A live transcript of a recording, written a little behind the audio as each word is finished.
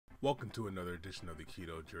Welcome to another edition of the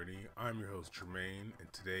Keto Journey. I'm your host Tremaine,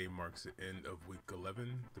 and today marks the end of week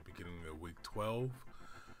 11, the beginning of week 12.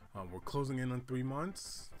 We're closing in on 3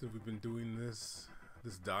 months that we've been doing this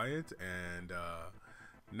diet, and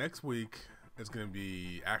next week is going to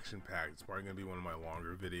be action-packed. It's probably going to be one of my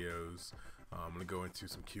longer videos. I'm going to go into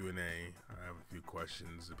some Q&A. I have a few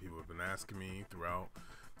questions that people have been asking me throughout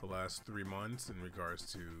the last 3 months in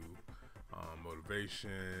regards to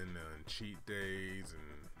motivation and cheat days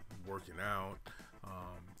and working out,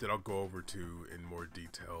 that I'll go over to in more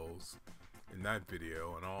details in that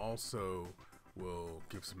video. And I'll also will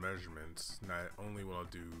give some measurements. Not only will I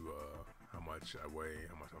do how much I weigh,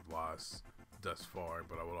 how much I've lost thus far,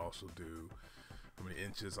 but I will also do how many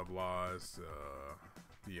inches I've lost,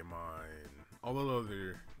 BMI, and all the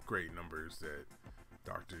other great numbers that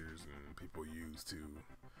doctors and people use to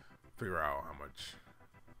figure out how much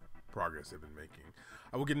progress they've been making.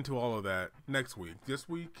 I will get into all of that next week. This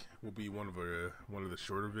week will be one of the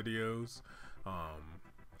shorter videos. A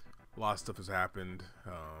lot of stuff has happened.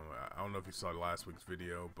 I don't know if you saw last week's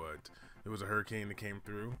video, but there was a hurricane that came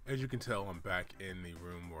through. As you can tell, I'm back in the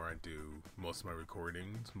room where I do most of my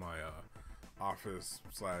recordings, my office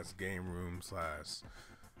 / game room /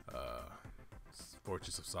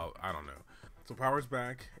 Fortress of Solid. I don't know. So power's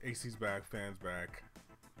back, AC's back, fan's back.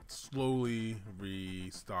 Slowly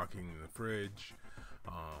restocking the fridge.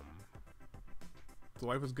 So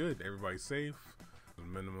life is good. Everybody's safe.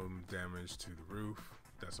 Minimum damage to the roof.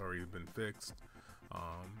 That's already been fixed.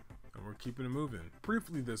 And we're keeping it moving.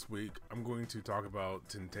 Briefly this week, I'm going to talk about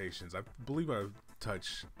temptations. I believe I've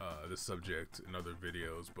touched this subject in other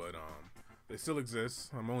videos, but they still exist.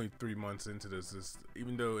 I'm only 3 months into this.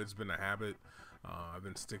 Even though it's been a habit, I've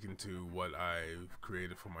been sticking to what I've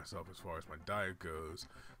created for myself as far as my diet goes.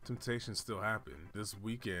 Temptations still happen. This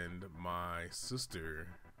weekend, my sister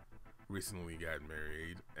recently got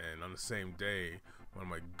married, and on the same day, one of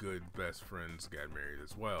my good best friends got married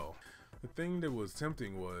as well. The thing that was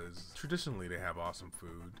tempting was, traditionally they have awesome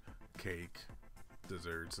food, cake,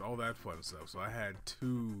 desserts, all that fun stuff. So I had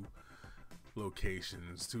 2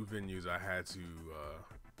 locations, 2 venues I had to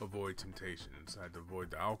avoid temptations. I had to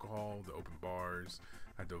avoid the alcohol, the open bars,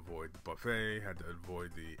 I had to avoid the buffet, I had to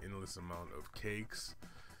avoid the endless amount of cakes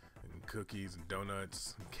and cookies and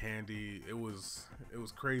donuts and candy. It was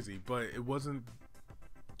crazy, but it wasn't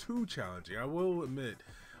too challenging. I will admit,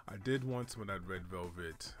 I did want some of that red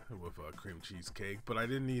velvet with cream cheese cake, but I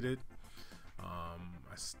didn't eat it. I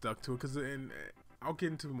stuck to it because, and I'll get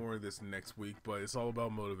into more of this next week, but it's all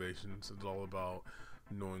about motivation. So it's all about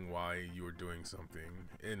knowing why you are doing something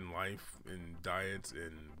in life, in diets,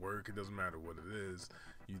 in work. It doesn't matter what it is.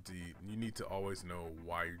 You need to always know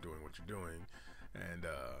why you're doing what you're doing. And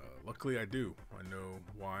luckily I do. I know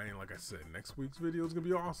why, and like I said, next week's video is gonna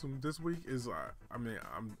be awesome. This week is,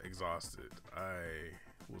 I'm exhausted. I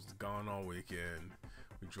was gone all weekend.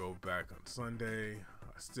 We drove back on Sunday.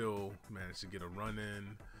 I still managed to get a run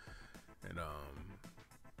in, and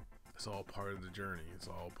it's all part of the journey. It's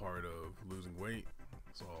all part of losing weight.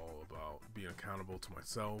 It's all about being accountable to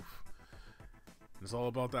myself. It's all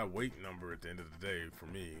about that weight number at the end of the day for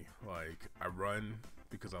me. Like, I run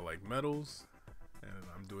because I like medals, and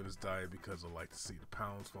I'm doing this diet because I like to see the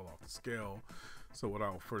pounds fall off the scale. So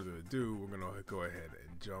without further ado, we're gonna go ahead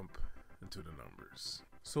and jump into the numbers.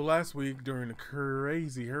 So last week, during a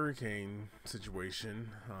crazy hurricane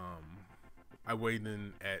situation, I weighed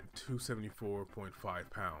in at 274.5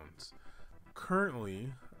 pounds.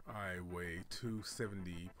 Currently, I weigh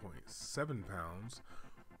 270.7 pounds,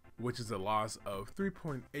 which is a loss of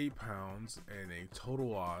 3.8 pounds and a total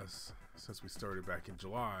loss since we started back in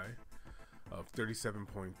July of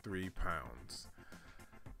 37.3 pounds.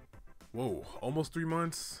 Whoa, almost 3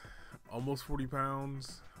 months, almost 40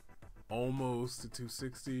 pounds, almost to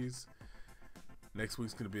 260s. Next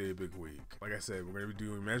week's gonna be a big week. Like I said, we're gonna be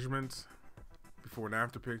doing measurements, before and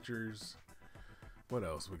after pictures. What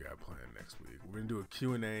else we got planned next week? We're gonna do a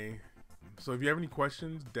Q&A. So if you have any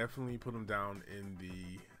questions, definitely put them down in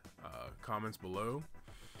the comments below.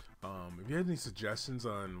 If you have any suggestions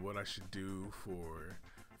on what I should do for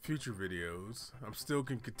future videos, I'm still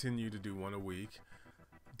gonna continue to do 1 a week.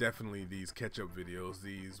 Definitely these catch-up videos,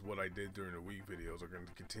 these what I did during the week videos, are going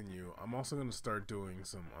to continue. I'm also going to start doing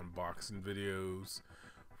some unboxing videos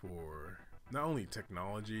for not only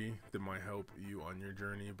technology that might help you on your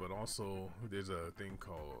journey, but also there's a thing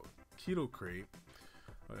called Keto Crate,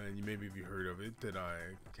 and you maybe have heard of it, that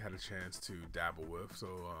I had a chance to dabble with. So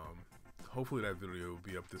hopefully that video will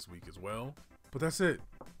be up this week as well. But that's it.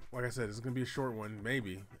 Like I said, it's going to be a short one.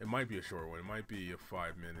 Maybe. It might be a short one. It might be a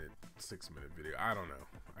 5-minute, 6-minute video. I don't know.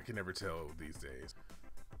 I can never tell these days.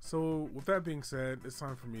 So with that being said, it's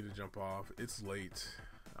time for me to jump off. It's late.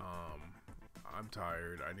 I'm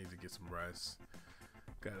tired. I need to get some rest.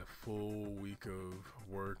 Got a full week of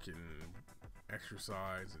work and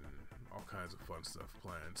exercise and all kinds of fun stuff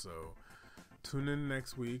planned. So tune in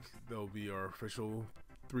next week. There'll be our official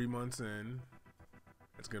 3 months in.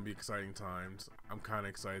 It's going to be exciting times. I'm kind of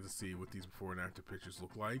excited to see what these before and after pictures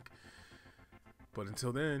look like. But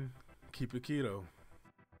until then, keep it keto.